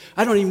they say,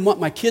 I don't even want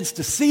my kids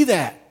to see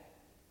that.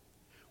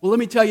 Well, let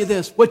me tell you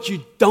this, what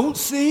you don't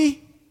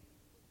see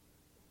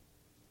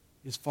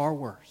is far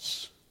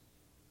worse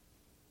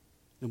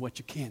than what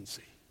you can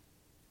see.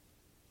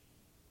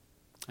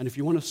 And if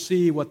you want to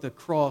see what the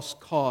cross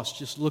cost,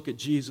 just look at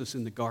Jesus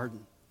in the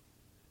garden.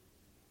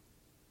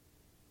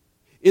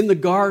 In the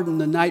garden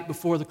the night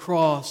before the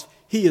cross,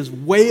 he is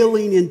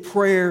wailing in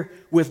prayer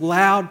with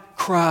loud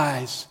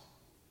cries,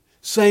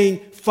 saying,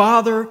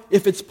 Father,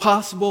 if it's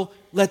possible,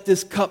 let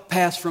this cup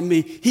pass from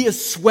me. He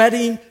is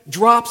sweating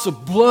drops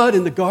of blood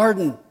in the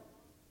garden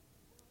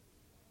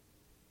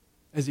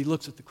as he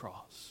looks at the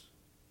cross.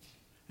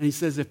 And he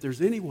says, if there's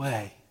any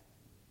way,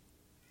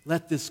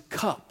 let this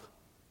cup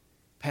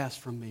pass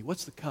from me.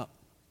 What's the cup?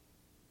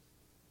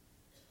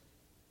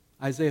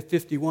 Isaiah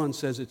 51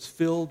 says it's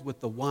filled with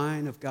the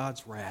wine of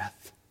God's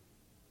wrath.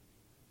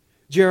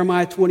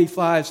 Jeremiah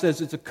 25 says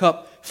it's a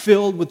cup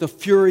filled with the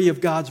fury of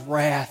God's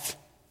wrath.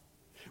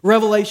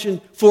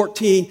 Revelation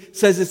 14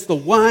 says it's the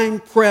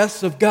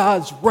winepress of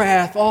God's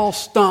wrath all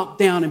stomped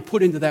down and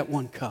put into that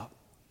one cup.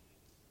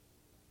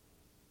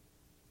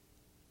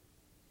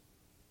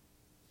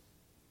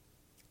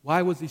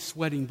 Why was he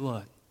sweating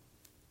blood?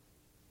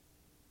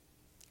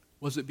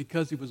 Was it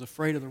because he was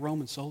afraid of the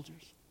Roman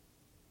soldiers?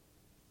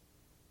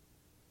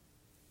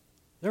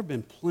 There have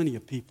been plenty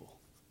of people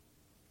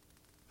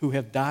who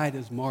have died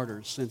as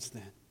martyrs since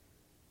then.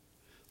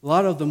 A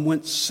lot of them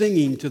went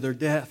singing to their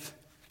death.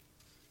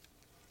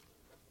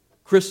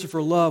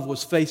 Christopher Love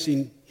was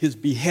facing his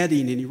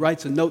beheading, and he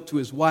writes a note to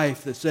his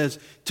wife that says,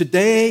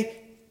 today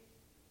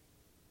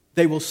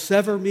they will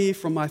sever me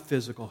from my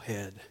physical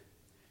head,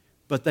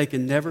 but they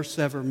can never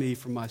sever me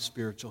from my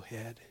spiritual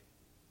head.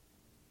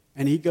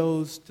 And he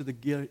goes to the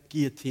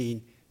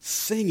guillotine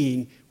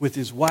singing with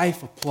his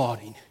wife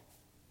applauding.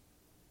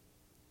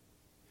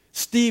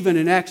 Stephen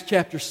in Acts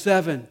chapter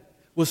 7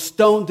 was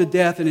stoned to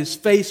death and his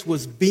face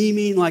was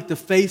beaming like the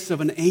face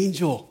of an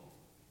angel.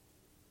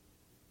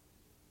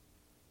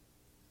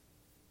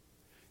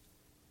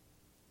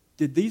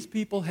 Did these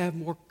people have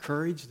more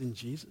courage than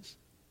Jesus?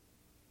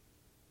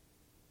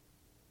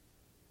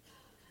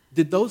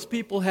 Did those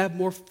people have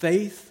more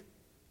faith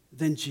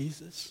than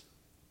Jesus?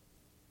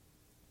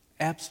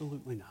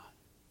 Absolutely not.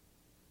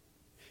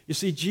 You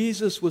see,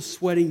 Jesus was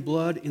sweating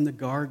blood in the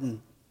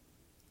garden,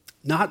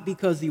 not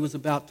because he was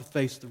about to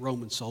face the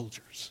Roman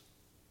soldiers,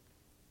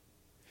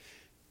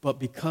 but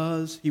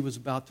because he was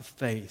about to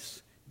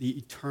face the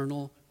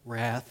eternal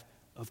wrath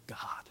of God.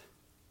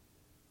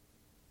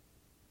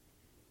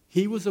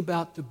 He was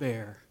about to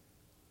bear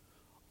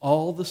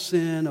all the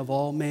sin of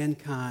all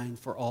mankind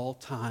for all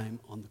time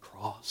on the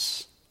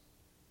cross.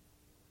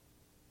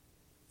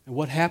 And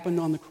what happened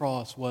on the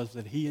cross was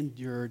that he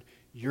endured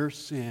your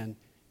sin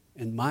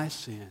and my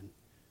sin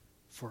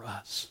for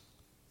us.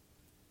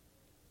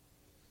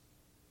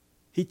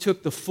 He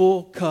took the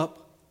full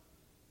cup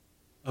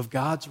of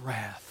God's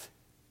wrath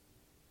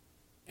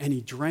and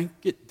he drank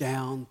it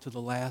down to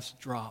the last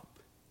drop,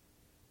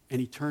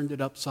 and he turned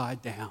it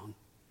upside down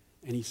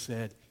and he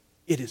said,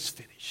 "It is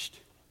finished."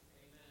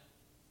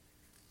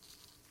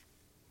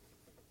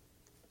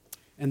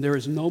 And there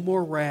is no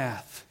more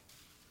wrath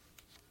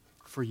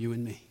for you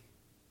and me.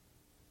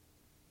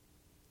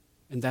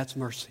 And that's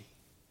mercy.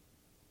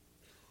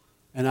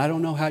 And I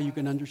don't know how you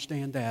can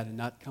understand that and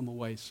not come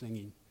away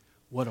singing,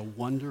 "What a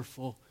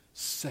wonderful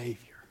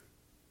Savior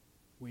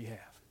we have."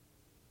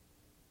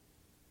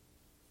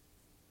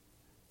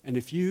 And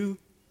if you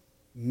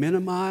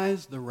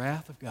minimize the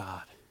wrath of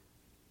God,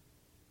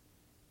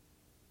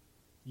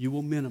 you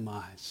will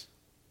minimize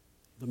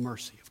the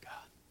mercy of God.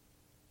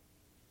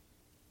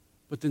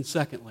 But then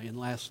secondly and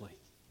lastly,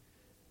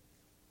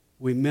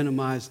 we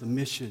minimize the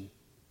mission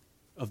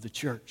of the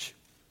church.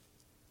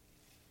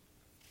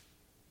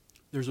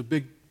 There's a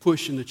big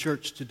push in the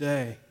church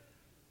today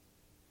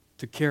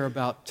to care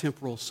about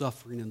temporal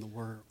suffering in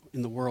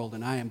the world,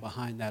 and I am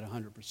behind that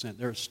 100%.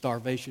 There is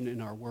starvation in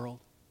our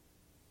world.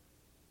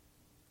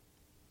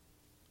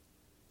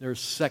 There's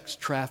sex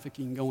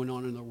trafficking going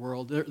on in the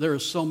world. There are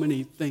so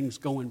many things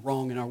going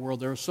wrong in our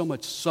world. There is so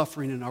much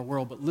suffering in our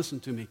world. But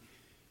listen to me.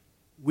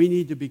 We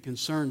need to be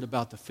concerned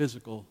about the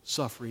physical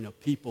suffering of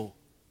people.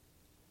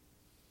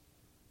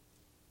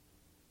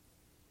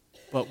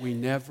 But we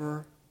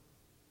never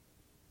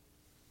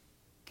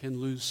can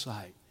lose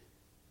sight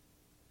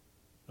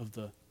of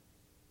the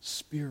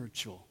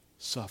spiritual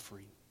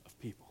suffering of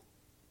people.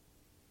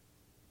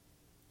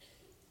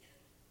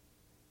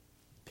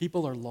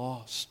 People are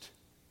lost.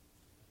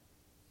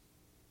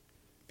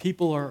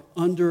 People are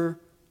under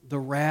the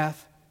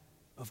wrath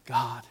of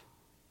God.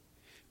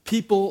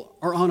 People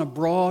are on a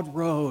broad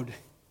road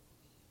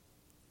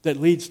that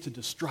leads to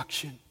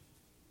destruction.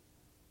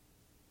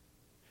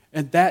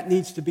 And that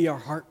needs to be our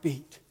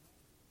heartbeat.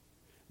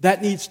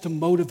 That needs to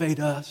motivate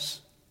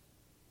us.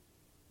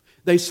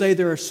 They say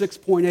there are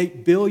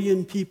 6.8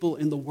 billion people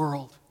in the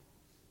world.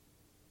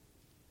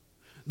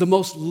 The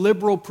most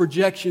liberal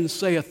projections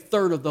say a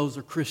third of those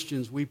are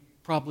Christians. We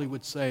probably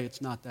would say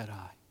it's not that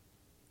high.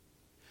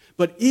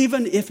 But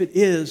even if it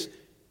is,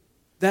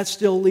 that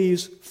still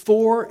leaves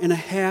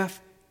 4.5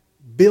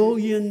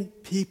 billion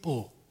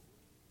people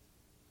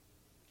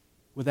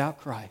without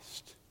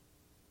Christ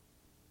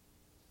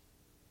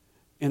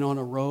and on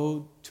a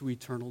road to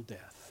eternal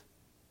death.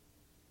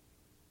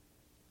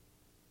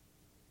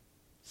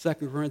 2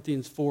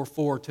 Corinthians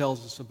 4:4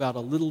 tells us about a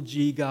little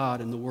g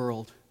God in the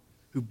world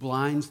who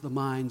blinds the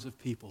minds of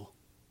people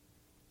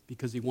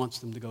because he wants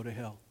them to go to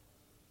hell.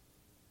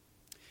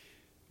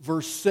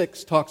 Verse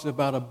 6 talks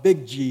about a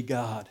big G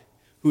God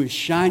who is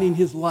shining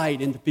his light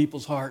into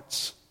people's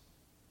hearts,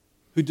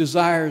 who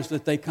desires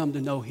that they come to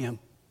know him.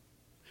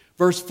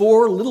 Verse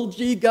 4, little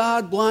g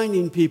God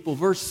blinding people.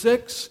 Verse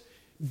 6,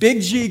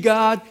 big G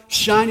God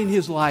shining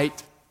his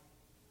light.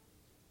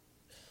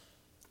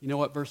 You know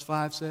what verse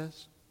 5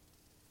 says?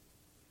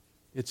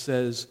 It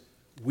says,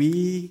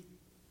 we,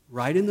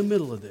 right in the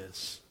middle of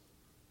this,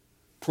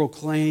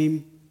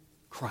 proclaim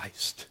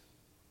Christ.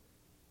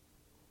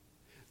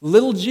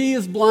 Little g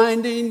is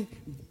blinding.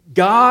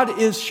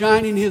 God is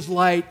shining his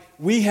light.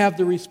 We have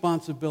the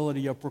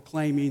responsibility of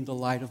proclaiming the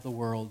light of the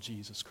world,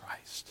 Jesus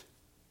Christ.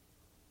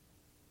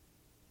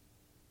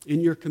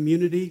 In your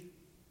community,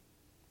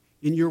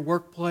 in your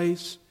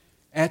workplace,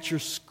 at your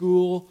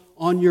school,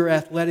 on your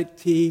athletic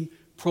team,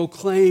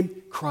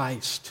 proclaim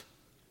Christ.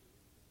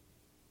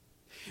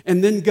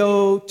 And then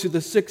go to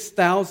the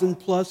 6,000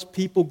 plus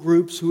people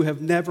groups who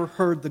have never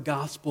heard the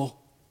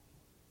gospel.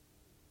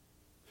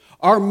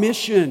 Our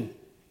mission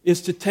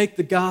is to take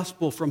the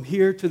gospel from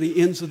here to the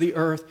ends of the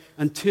earth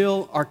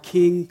until our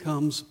King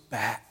comes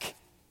back.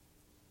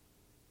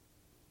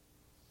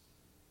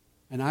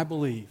 And I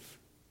believe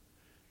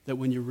that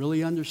when you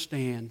really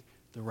understand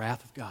the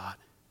wrath of God,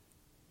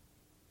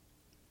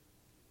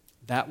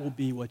 that will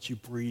be what you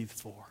breathe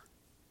for.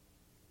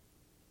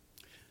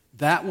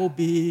 That will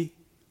be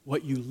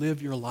what you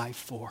live your life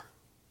for.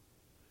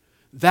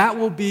 That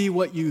will be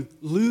what you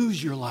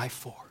lose your life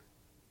for.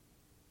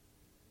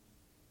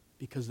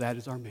 Because that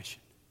is our mission.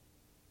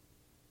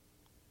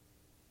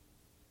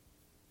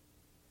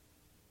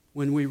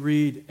 when we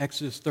read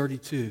Exodus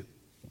 32.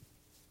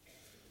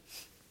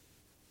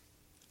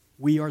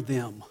 We are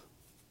them.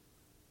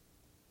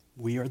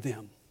 We are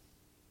them.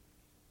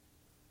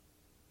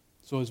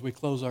 So as we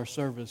close our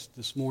service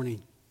this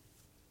morning,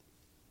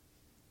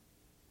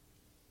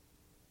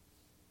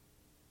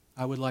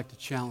 I would like to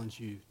challenge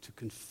you to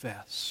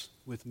confess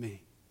with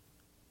me.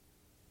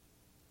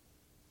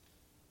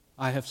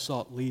 I have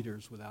sought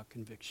leaders without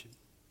conviction.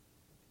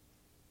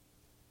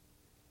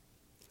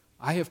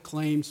 I have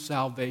claimed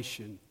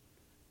salvation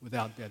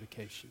without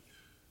dedication.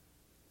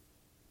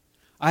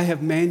 I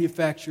have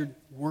manufactured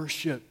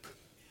worship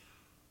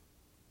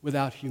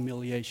without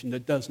humiliation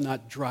that does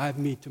not drive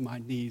me to my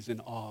knees in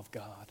awe of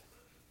God.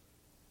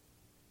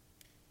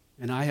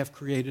 And I have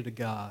created a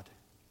God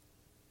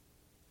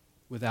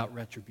without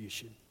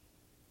retribution.